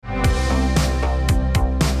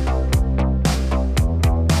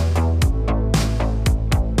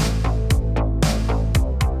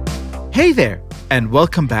Hey there, and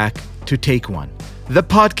welcome back to Take One, the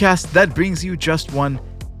podcast that brings you just one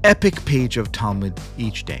epic page of Talmud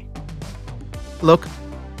each day. Look,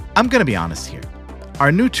 I'm going to be honest here.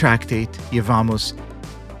 Our new tractate, Yevamos,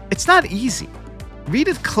 it's not easy. Read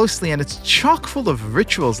it closely, and it's chock full of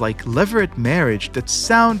rituals like levirate marriage that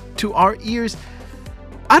sound to our ears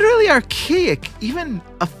utterly archaic, even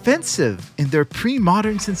offensive in their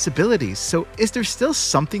pre-modern sensibilities. So is there still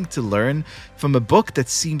something to learn from a book that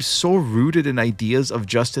seems so rooted in ideas of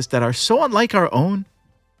justice that are so unlike our own?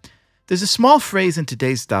 There's a small phrase in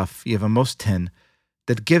today's daf, Yevamos 10,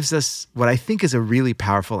 that gives us what I think is a really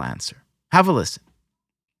powerful answer. Have a listen.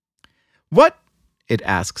 What, it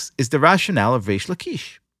asks, is the rationale of Reish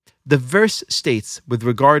Lakish? The verse states, with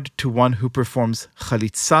regard to one who performs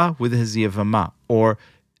chalitza with his yevama, or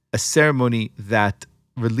a ceremony that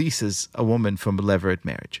releases a woman from a levirate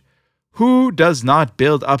marriage. Who does not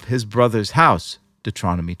build up his brother's house?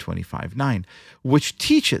 Deuteronomy 25:9, which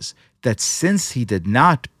teaches that since he did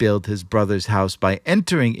not build his brother's house by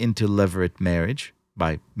entering into levirate marriage,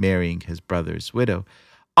 by marrying his brother's widow,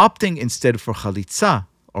 opting instead for chalitza,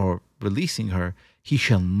 or releasing her, he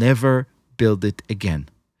shall never build it again.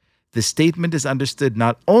 The statement is understood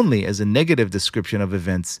not only as a negative description of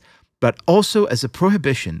events, but also as a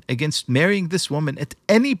prohibition against marrying this woman at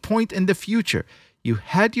any point in the future. You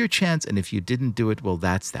had your chance, and if you didn't do it, well,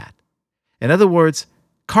 that's that. In other words,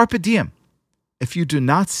 carpe diem. If you do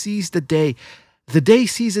not seize the day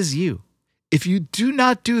seizes you. If you do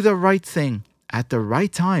not do the right thing at the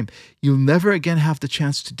right time, you'll never again have the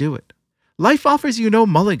chance to do it. Life offers you no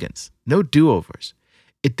mulligans, no do-overs.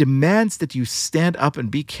 It demands that you stand up and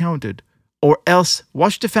be counted, or else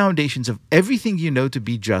watch the foundations of everything you know to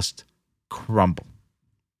be just crumble.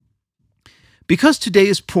 Because today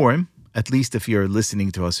is Purim, at least if you're listening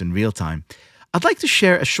to us in real time, I'd like to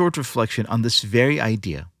share a short reflection on this very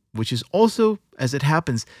idea, which is also, as it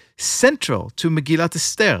happens, central to Megillat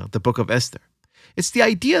Esther, the book of Esther. It's the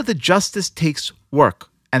idea that justice takes work,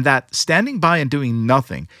 and that standing by and doing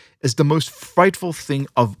nothing is the most frightful thing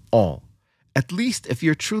of all, at least if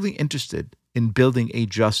you're truly interested in building a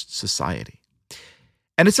just society.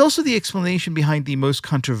 And it's also the explanation behind the most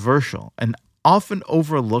controversial and often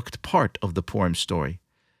overlooked part of the Purim story.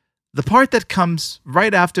 The part that comes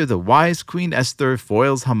right after the wise Queen Esther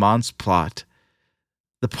foils Haman's plot.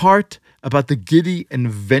 The part about the giddy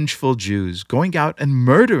and vengeful Jews going out and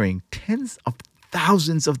murdering tens of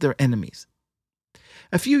thousands of their enemies.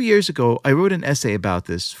 A few years ago, I wrote an essay about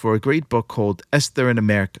this for a great book called Esther in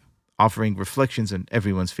America, offering reflections on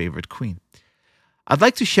everyone's favorite queen. I'd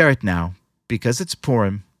like to share it now, because it's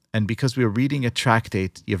Purim, and because we're reading a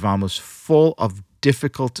tractate, Yevamos, full of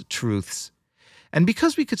difficult truths, and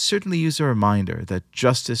because we could certainly use a reminder that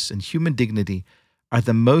justice and human dignity are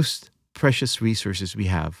the most precious resources we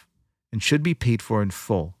have, and should be paid for in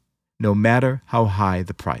full, no matter how high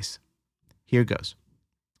the price. Here goes.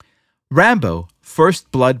 Rambo,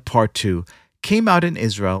 First Blood Part 2, came out in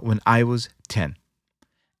Israel when I was 10.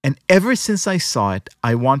 And ever since I saw it,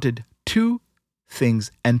 I wanted two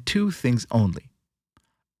things and two things only: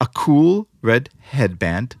 a cool red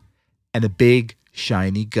headband and a big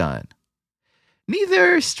shiny gun.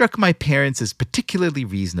 Neither struck my parents as particularly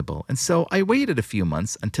reasonable, and so I waited a few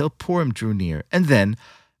months until Purim drew near, and then,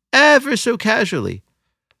 ever so casually,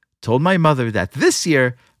 told my mother that this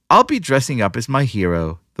year I'll be dressing up as my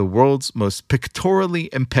hero, the world's most pictorially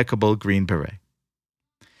impeccable Green Beret.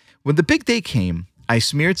 When the big day came, I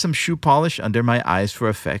smeared some shoe polish under my eyes for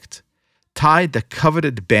effect, tied the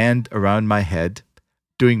coveted band around my head,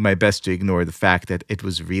 doing my best to ignore the fact that it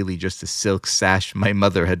was really just a silk sash my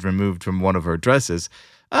mother had removed from one of her dresses,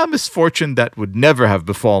 a misfortune that would never have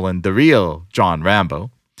befallen the real John Rambo,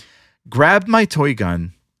 grabbed my toy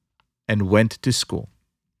gun, and went to school.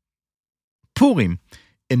 Purim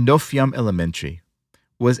in Nof Yam Elementary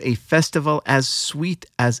was a festival as sweet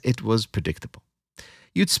as it was predictable.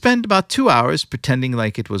 You'd spend about 2 hours pretending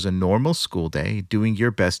like it was a normal school day, doing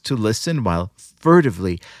your best to listen while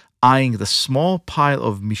furtively eyeing the small pile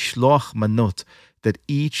of mishloach manot that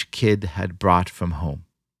each kid had brought from home.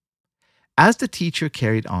 As the teacher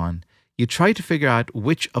carried on, you try to figure out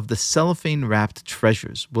which of the cellophane-wrapped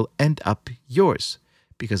treasures will end up yours,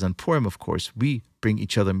 because on Purim, of course, we bring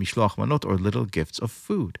each other mishloach manot, or little gifts of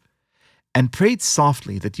food, and prayed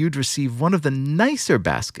softly that you'd receive one of the nicer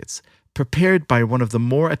baskets prepared by one of the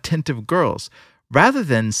more attentive girls, rather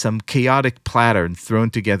than some chaotic platter thrown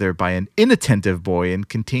together by an inattentive boy and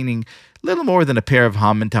containing little more than a pair of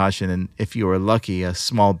hamantash and, if you were lucky, a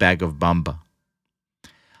small bag of bamba.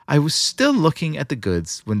 I was still looking at the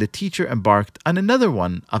goods when the teacher embarked on another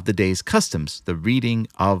one of the day's customs, the reading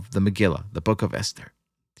of the Megillah, the book of Esther.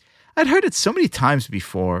 I'd heard it so many times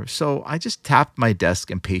before, so I just tapped my desk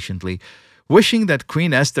impatiently, wishing that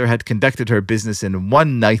Queen Esther had conducted her business in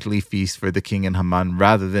one nightly feast for the king and Haman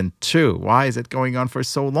rather than two. Why is it going on for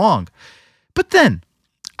so long? But then,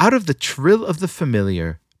 out of the trill of the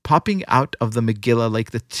familiar, popping out of the Megillah like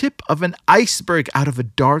the tip of an iceberg out of a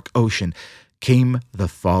dark ocean, came the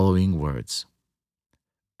following words.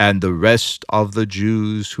 And the rest of the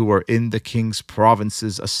Jews who were in the king's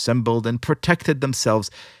provinces assembled and protected themselves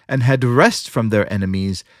and had rest from their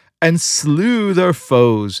enemies and slew their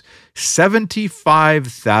foes,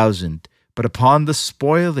 75,000. But upon the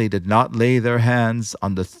spoil they did not lay their hands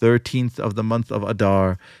on the 13th of the month of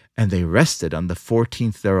Adar, and they rested on the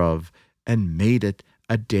 14th thereof, and made it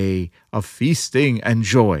a day of feasting and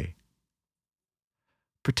joy.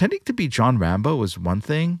 Pretending to be John Rambo was one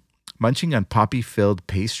thing. Munching on poppy-filled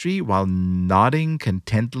pastry while nodding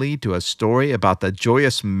contentedly to a story about the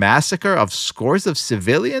joyous massacre of scores of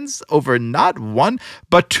civilians over not 1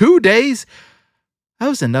 but 2 days, that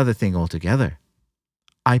was another thing altogether.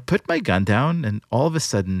 I put my gun down, and all of a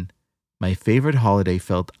sudden, my favorite holiday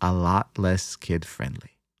felt a lot less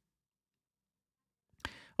kid-friendly.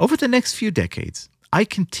 Over the next few decades, I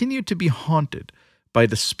continued to be haunted by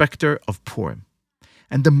the specter of Purim.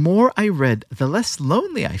 And the more I read, the less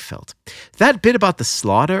lonely I felt. That bit about the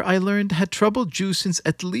slaughter, I learned, had troubled Jews since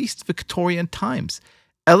at least Victorian times.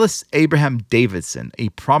 Ellis Abraham Davidson, a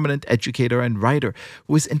prominent educator and writer,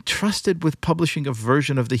 was entrusted with publishing a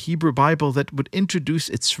version of the Hebrew Bible that would introduce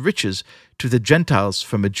its riches to the Gentiles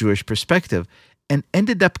from a Jewish perspective, and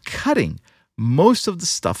ended up cutting most of the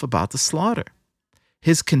stuff about the slaughter.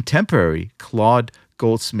 His contemporary, Claude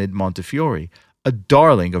Goldsmith Montefiore, a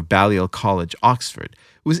darling of Balliol College, Oxford,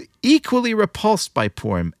 was equally repulsed by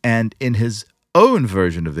Purim and, in his own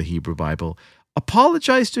version of the Hebrew Bible,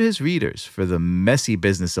 apologized to his readers for the messy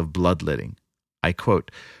business of bloodletting. I quote,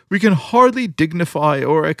 "We can hardly dignify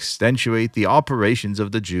or accentuate the operations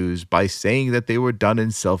of the Jews by saying that they were done in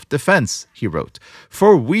self-defense," he wrote,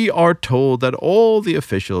 "for we are told that all the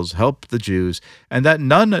officials helped the Jews and that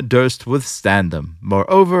none durst withstand them.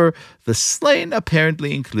 Moreover, the slain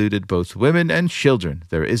apparently included both women and children.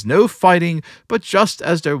 There is no fighting, but just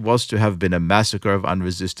as there was to have been a massacre of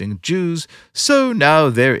unresisting Jews, so now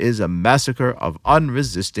there is a massacre of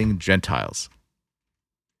unresisting Gentiles."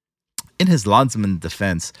 In his Landsman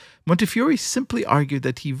defense, Montefiore simply argued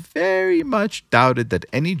that he very much doubted that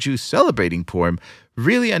any Jew celebrating Purim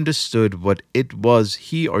really understood what it was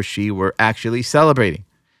he or she were actually celebrating.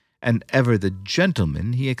 And ever the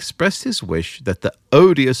gentleman, he expressed his wish that the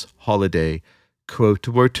odious holiday, quote,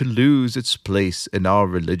 were to lose its place in our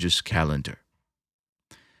religious calendar.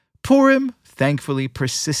 Purim thankfully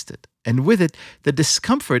persisted, and with it the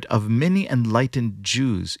discomfort of many enlightened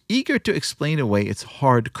Jews eager to explain away its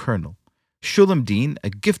hard kernel. Shulam Dean, a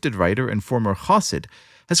gifted writer and former Chassid,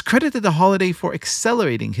 has credited the holiday for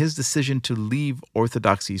accelerating his decision to leave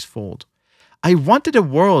Orthodoxy's fold. "I wanted a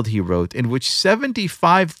world," he wrote, "in which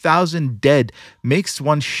 75,000 dead makes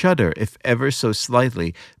one shudder, if ever so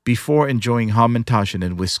slightly, before enjoying hamantaschen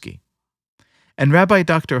and whiskey." And Rabbi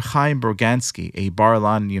Dr. Chaim Borgansky, a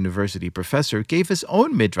Bar-Ilan University professor, gave his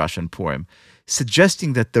own midrash on Purim,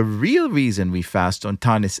 suggesting that the real reason we fast on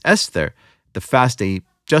Tanis Esther, the fast day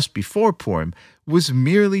just before Purim, was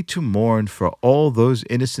merely to mourn for all those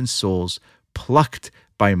innocent souls plucked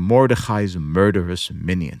by Mordechai's murderous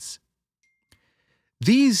minions.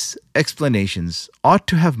 These explanations ought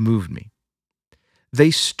to have moved me.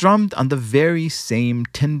 They strummed on the very same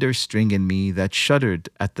tender string in me that shuddered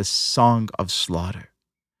at the song of slaughter.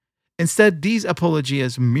 Instead, these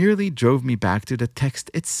apologias merely drove me back to the text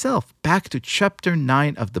itself, back to chapter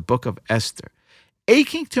 9 of the book of Esther,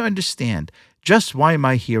 aching to understand just why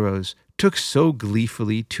my heroes took so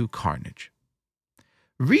gleefully to carnage.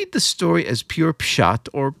 Read the story as pure pshat,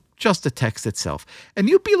 or just the text itself, and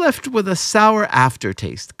you'll be left with a sour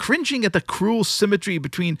aftertaste, cringing at the cruel symmetry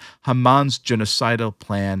between Haman's genocidal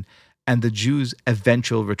plan and the Jews'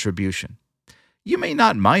 eventual retribution. You may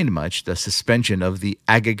not mind much the suspension of the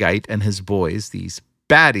Agagite and his boys. These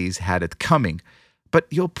baddies had it coming, but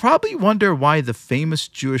you'll probably wonder why the famous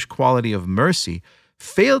Jewish quality of mercy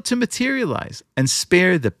failed to materialize and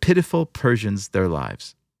spare the pitiful Persians their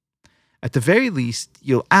lives. At the very least,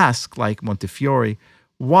 you'll ask, like Montefiore,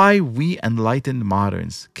 why we enlightened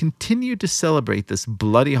moderns continue to celebrate this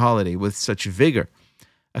bloody holiday with such vigor,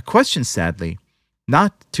 a question, sadly,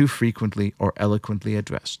 not too frequently or eloquently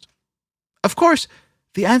addressed. Of course,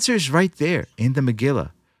 the answer is right there in the Megillah,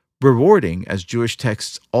 rewarding, as Jewish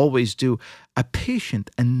texts always do, a patient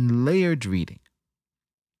and layered reading.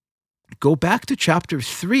 Go back to chapter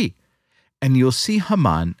 3, and you'll see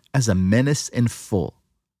Haman as a menace in full.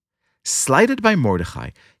 Slighted by Mordecai,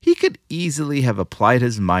 he could easily have applied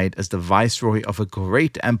his might as the viceroy of a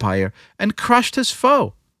great empire and crushed his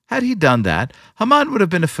foe. Had he done that, Haman would have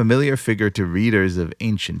been a familiar figure to readers of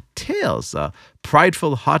ancient tales, a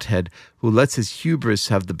prideful hothead who lets his hubris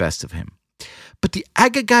have the best of him. But the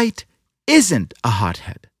Agagite isn't a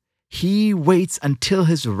hothead. He waits until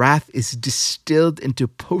his wrath is distilled into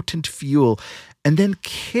potent fuel and then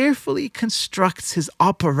carefully constructs his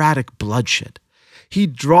operatic bloodshed. He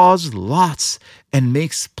draws lots and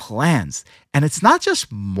makes plans. And it's not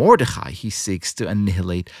just Mordecai he seeks to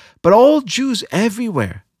annihilate, but all Jews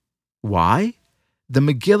everywhere. Why? The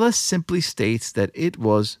Megillah simply states that it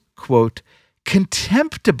was, quote,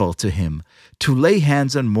 contemptible to him to lay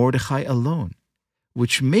hands on Mordecai alone,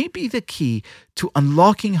 which may be the key to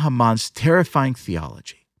unlocking Haman's terrifying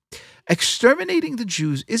theology. Exterminating the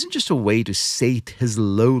Jews isn't just a way to sate his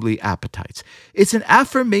lowly appetites. It's an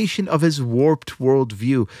affirmation of his warped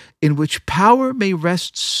worldview in which power may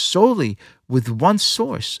rest solely with one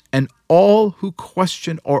source, and all who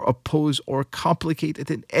question or oppose or complicate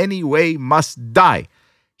it in any way must die.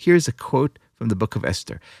 Here's a quote from the book of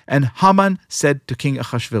Esther. And Haman said to King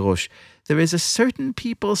Ahasuerus, there is a certain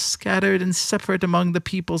people scattered and separate among the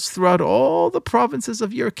peoples throughout all the provinces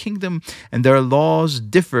of your kingdom, and their laws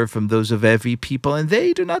differ from those of every people, and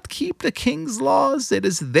they do not keep the king's laws. It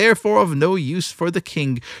is therefore of no use for the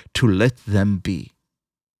king to let them be.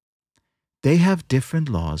 They have different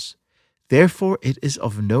laws, therefore it is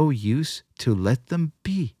of no use to let them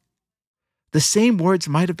be. The same words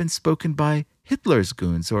might have been spoken by Hitler's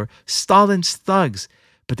goons or Stalin's thugs,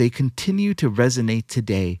 but they continue to resonate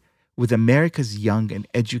today with America's young and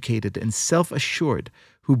educated and self-assured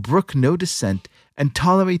who brook no dissent and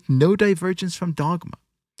tolerate no divergence from dogma.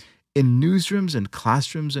 In newsrooms and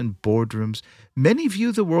classrooms and boardrooms, many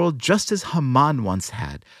view the world just as Haman once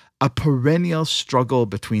had, a perennial struggle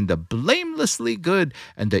between the blamelessly good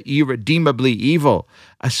and the irredeemably evil,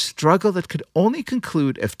 a struggle that could only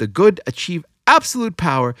conclude if the good achieve absolute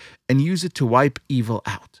power and use it to wipe evil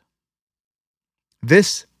out.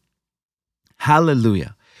 This,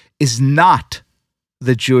 hallelujah, is not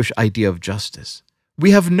the Jewish idea of justice.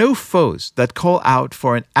 We have no foes that call out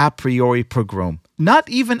for an a priori pogrom, not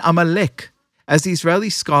even Amalek. As the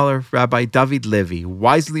Israeli scholar Rabbi David Levy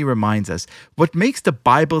wisely reminds us, what makes the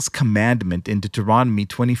Bible's commandment in Deuteronomy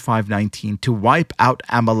 25:19 to wipe out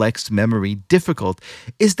Amalek's memory difficult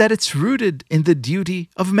is that it's rooted in the duty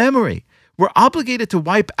of memory. We're obligated to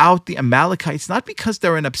wipe out the Amalekites not because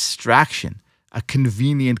they're an abstraction, a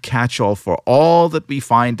convenient catch-all for all that we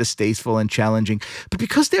find distasteful and challenging, but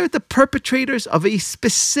because they're the perpetrators of a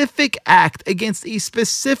specific act against a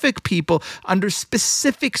specific people under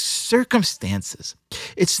specific circumstances.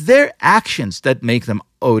 It's their actions that make them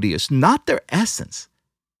odious, not their essence.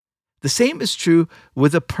 The same is true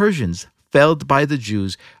with the Persians felled by the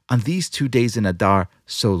Jews on these 2 days in Adar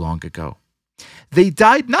so long ago. They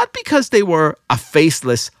died not because they were a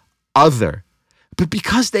faceless other, but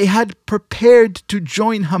because they had prepared to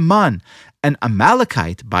join Haman, an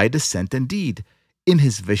Amalekite by descent and deed, in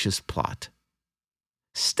his vicious plot.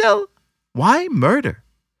 Still, why murder?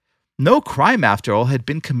 No crime, after all, had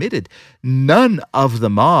been committed. None of the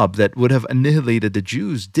mob that would have annihilated the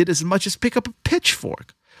Jews did as much as pick up a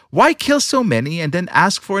pitchfork. Why kill so many and then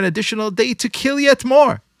ask for an additional day to kill yet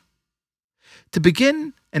more? To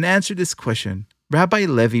begin and answer this question, Rabbi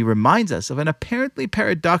Levy reminds us of an apparently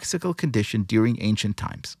paradoxical condition during ancient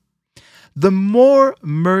times. The more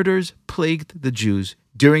murders plagued the Jews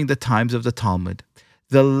during the times of the Talmud,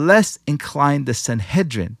 the less inclined the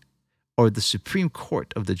Sanhedrin, or the Supreme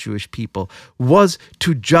Court of the Jewish people, was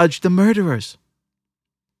to judge the murderers.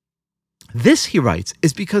 This, he writes,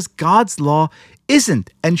 is because God's law isn't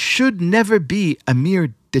and should never be a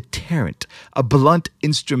mere deterrent, a blunt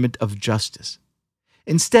instrument of justice.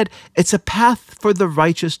 Instead, it's a path for the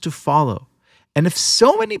righteous to follow. And if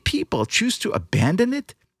so many people choose to abandon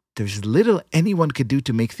it, there's little anyone could do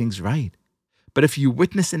to make things right. But if you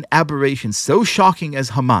witness an aberration so shocking as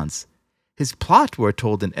Haman's, his plot, we're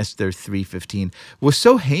told in Esther 3:15, was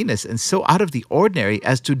so heinous and so out of the ordinary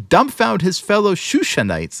as to dumbfound his fellow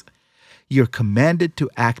Shushanites, you're commanded to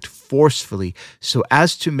act forcefully so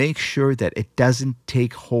as to make sure that it doesn't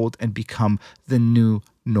take hold and become the new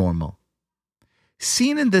normal.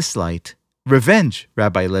 Seen in this light, revenge,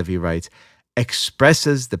 Rabbi Levy writes,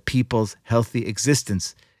 expresses the people's healthy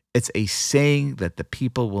existence. It's a saying that the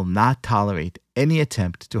people will not tolerate any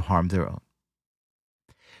attempt to harm their own.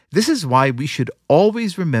 This is why we should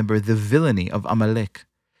always remember the villainy of Amalek.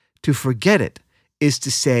 To forget it is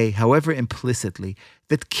to say, however implicitly,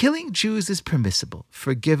 that killing Jews is permissible,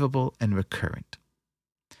 forgivable, and recurrent.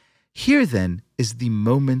 Here, then, is the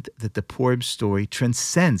moment that the Purim story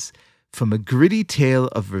transcends from a gritty tale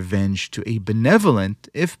of revenge to a benevolent,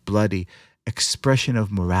 if bloody, expression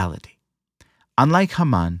of morality. Unlike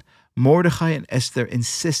Haman, Mordechai and Esther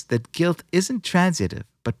insist that guilt isn't transitive,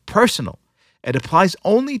 but personal. It applies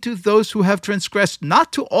only to those who have transgressed,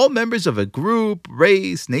 not to all members of a group,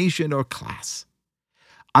 race, nation, or class.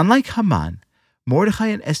 Unlike Haman, Mordechai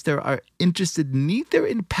and Esther are interested neither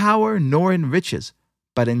in power nor in riches,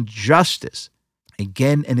 but in justice.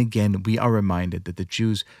 Again and again, we are reminded that the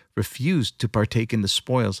Jews refused to partake in the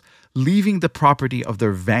spoils, leaving the property of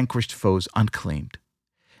their vanquished foes unclaimed.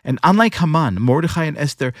 And unlike Haman, Mordechai and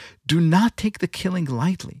Esther do not take the killing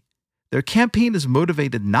lightly. Their campaign is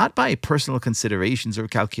motivated not by personal considerations or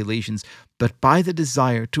calculations, but by the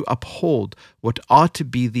desire to uphold what ought to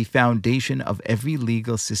be the foundation of every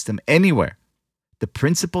legal system anywhere, the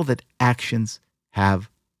principle that actions have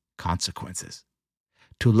consequences.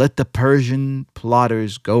 To let the Persian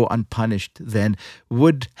plotters go unpunished, then,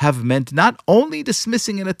 would have meant not only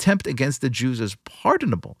dismissing an attempt against the Jews as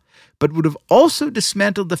pardonable, but would have also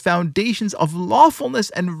dismantled the foundations of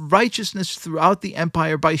lawfulness and righteousness throughout the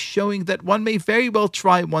empire by showing that one may very well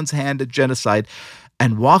try one's hand at genocide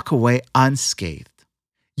and walk away unscathed.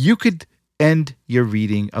 You could end your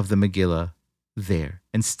reading of the Megillah there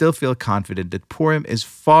and still feel confident that Purim is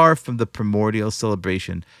far from the primordial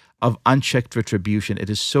celebration of unchecked retribution it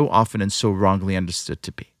is so often and so wrongly understood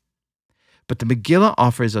to be. But the Megillah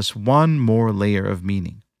offers us one more layer of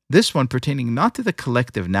meaning, this one pertaining not to the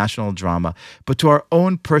collective national drama, but to our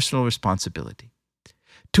own personal responsibility.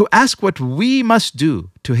 To ask what we must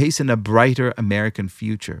do to hasten a brighter American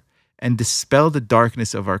future and dispel the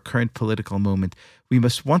darkness of our current political moment, we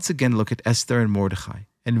must once again look at Esther and Mordechai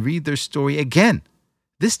and read their story again,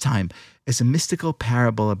 this time as a mystical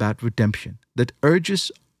parable about redemption that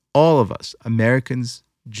urges all of us, Americans,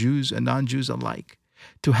 Jews and non-Jews alike,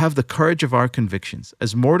 to have the courage of our convictions,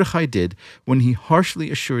 as Mordechai did when he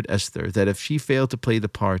harshly assured Esther that if she failed to play the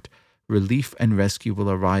part, relief and rescue will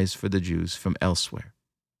arise for the Jews from elsewhere.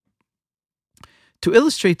 To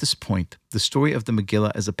illustrate this point, the story of the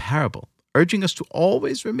Megillah is a parable, urging us to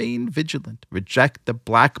always remain vigilant, reject the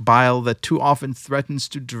black bile that too often threatens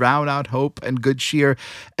to drown out hope and good cheer,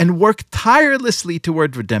 and work tirelessly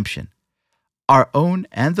toward redemption, our own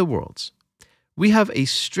and the world's. We have a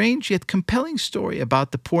strange yet compelling story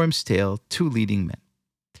about the Purim's tale, two leading men.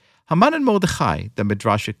 Haman and Mordechai, the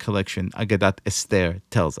Midrashic collection Agadat Esther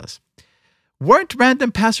tells us, weren't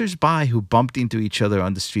random passers-by who bumped into each other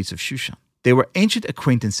on the streets of Shushan. They were ancient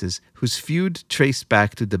acquaintances whose feud traced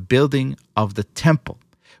back to the building of the temple,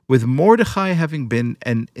 with Mordechai having been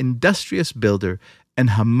an industrious builder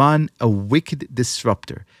and Haman a wicked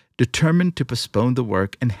disruptor, determined to postpone the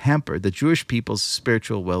work and hamper the Jewish people's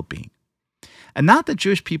spiritual well-being. And not the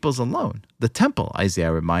Jewish peoples alone. The temple,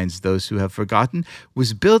 Isaiah reminds those who have forgotten,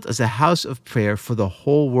 was built as a house of prayer for the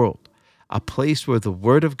whole world, a place where the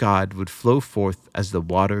word of God would flow forth as the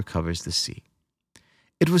water covers the sea.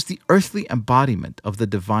 It was the earthly embodiment of the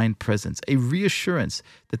divine presence, a reassurance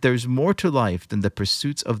that there is more to life than the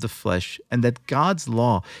pursuits of the flesh, and that God's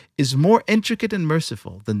law is more intricate and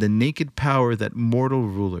merciful than the naked power that mortal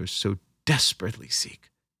rulers so desperately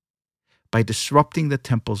seek. By disrupting the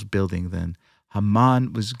temple's building, then,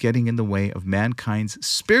 Haman was getting in the way of mankind's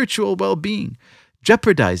spiritual well-being,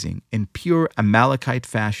 jeopardizing in pure Amalekite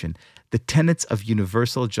fashion the tenets of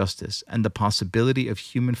universal justice and the possibility of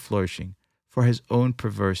human flourishing for his own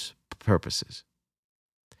perverse purposes.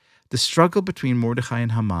 The struggle between Mordechai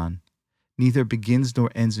and Haman neither begins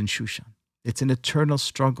nor ends in Shushan. It's an eternal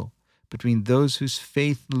struggle between those whose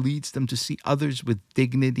faith leads them to see others with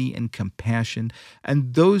dignity and compassion,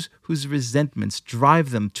 and those whose resentments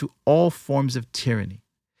drive them to all forms of tyranny.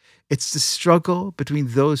 It's the struggle between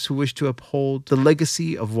those who wish to uphold the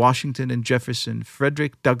legacy of Washington and Jefferson,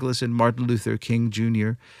 Frederick Douglass and Martin Luther King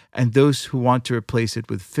Jr., and those who want to replace it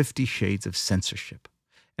with 50 shades of censorship.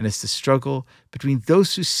 And it's the struggle between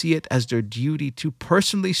those who see it as their duty to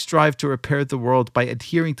personally strive to repair the world by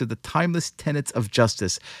adhering to the timeless tenets of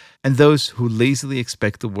justice, and those who lazily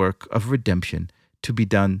expect the work of redemption to be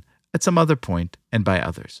done at some other point and by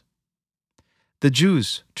others. The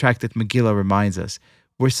Jews, Tractate Megillah reminds us,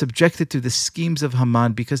 were subjected to the schemes of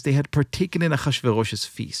Haman because they had partaken in Achashverosh's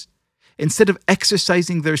feast. Instead of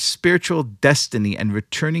exercising their spiritual destiny and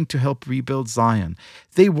returning to help rebuild Zion,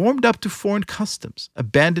 they warmed up to foreign customs,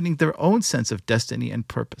 abandoning their own sense of destiny and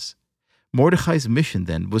purpose. Mordechai's mission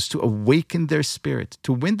then was to awaken their spirit,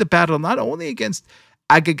 to win the battle not only against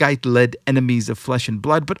Agagite-led enemies of flesh and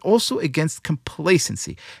blood, but also against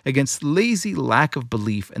complacency, against lazy lack of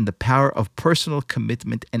belief in the power of personal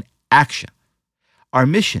commitment and action. Our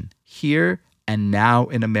mission, here and now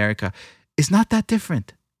in America is not that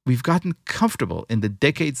different. We've gotten comfortable in the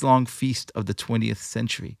decades-long feast of the 20th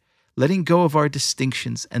century, letting go of our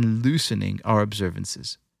distinctions and loosening our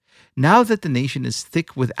observances. Now that the nation is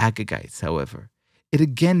thick with Agagites, however, it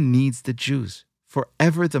again needs the Jews,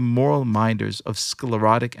 forever the moral minders of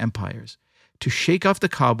sclerotic empires, to shake off the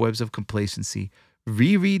cobwebs of complacency,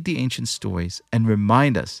 reread the ancient stories, and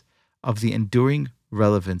remind us of the enduring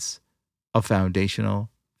relevance of foundational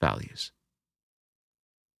values.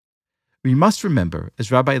 We must remember,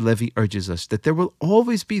 as Rabbi Levi urges us, that there will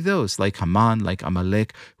always be those like Haman, like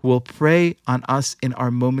Amalek, who will prey on us in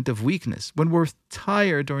our moment of weakness, when we're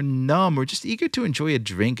tired or numb or just eager to enjoy a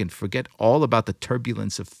drink and forget all about the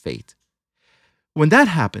turbulence of fate. When that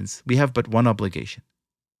happens, we have but one obligation: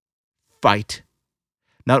 fight.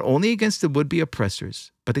 Not only against the would-be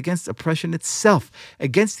oppressors, but against oppression itself,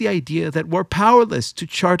 against the idea that we're powerless to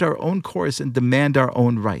chart our own course and demand our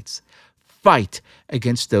own rights. Fight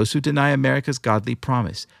against those who deny America's godly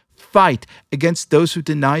promise. Fight against those who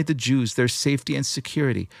deny the Jews their safety and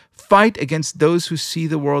security. Fight against those who see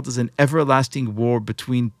the world as an everlasting war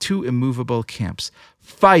between two immovable camps.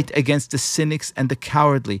 Fight against the cynics and the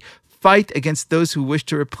cowardly. Fight against those who wish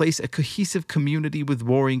to replace a cohesive community with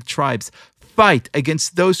warring tribes. Fight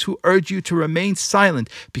against those who urge you to remain silent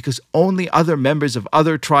because only other members of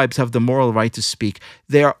other tribes have the moral right to speak.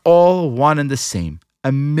 They are all one and the same.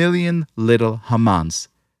 1,000,000 little Hamans,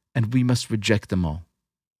 and we must reject them all.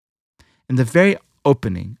 In the very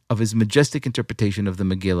opening of his majestic interpretation of the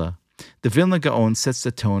Megillah, the Vilna Gaon sets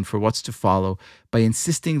the tone for what's to follow by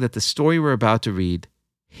insisting that the story we're about to read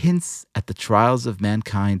hints at the trials of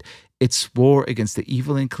mankind, its war against the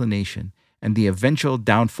evil inclination, and the eventual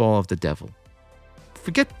downfall of the devil.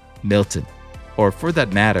 Forget Milton, or for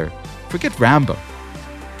that matter, forget Rambo,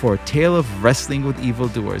 for a tale of wrestling with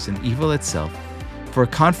evildoers and evil itself, for a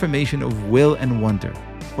confirmation of will and wonder,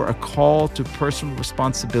 for a call to personal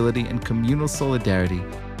responsibility and communal solidarity,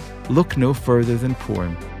 look no further than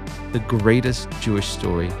Purim, the greatest Jewish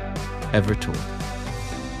story ever told.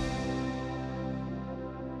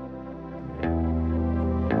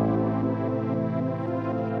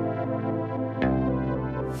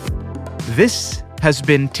 This has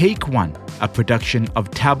been Take One, a production of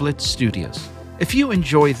Tablet Studios. If you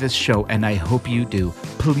enjoy this show, and I hope you do,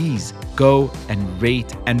 please go and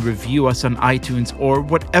rate and review us on iTunes or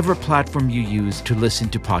whatever platform you use to listen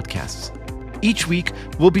to podcasts. Each week,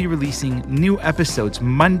 we'll be releasing new episodes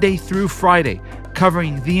Monday through Friday,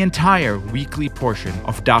 covering the entire weekly portion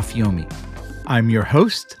of Daf Yomi. I'm your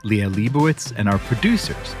host, Leah Leibowitz, and our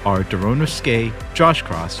producers are Daron Ruskay, Josh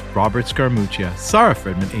Cross, Robert Scaramuccia, Sarah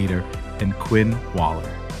Fredman-Ader, and Quinn Waller.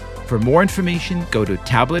 For more information, go to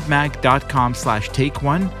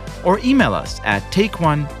tabletmag.com/takeone or email us at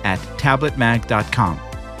takeone@tabletmag.com.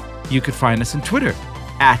 You could find us on Twitter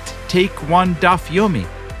 @TakeOneDafYomi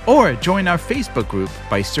or join our Facebook group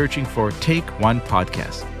by searching for Take One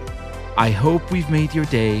Podcast. I hope we've made your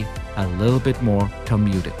day a little bit more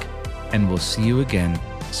Talmudic, and we'll see you again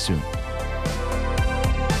soon.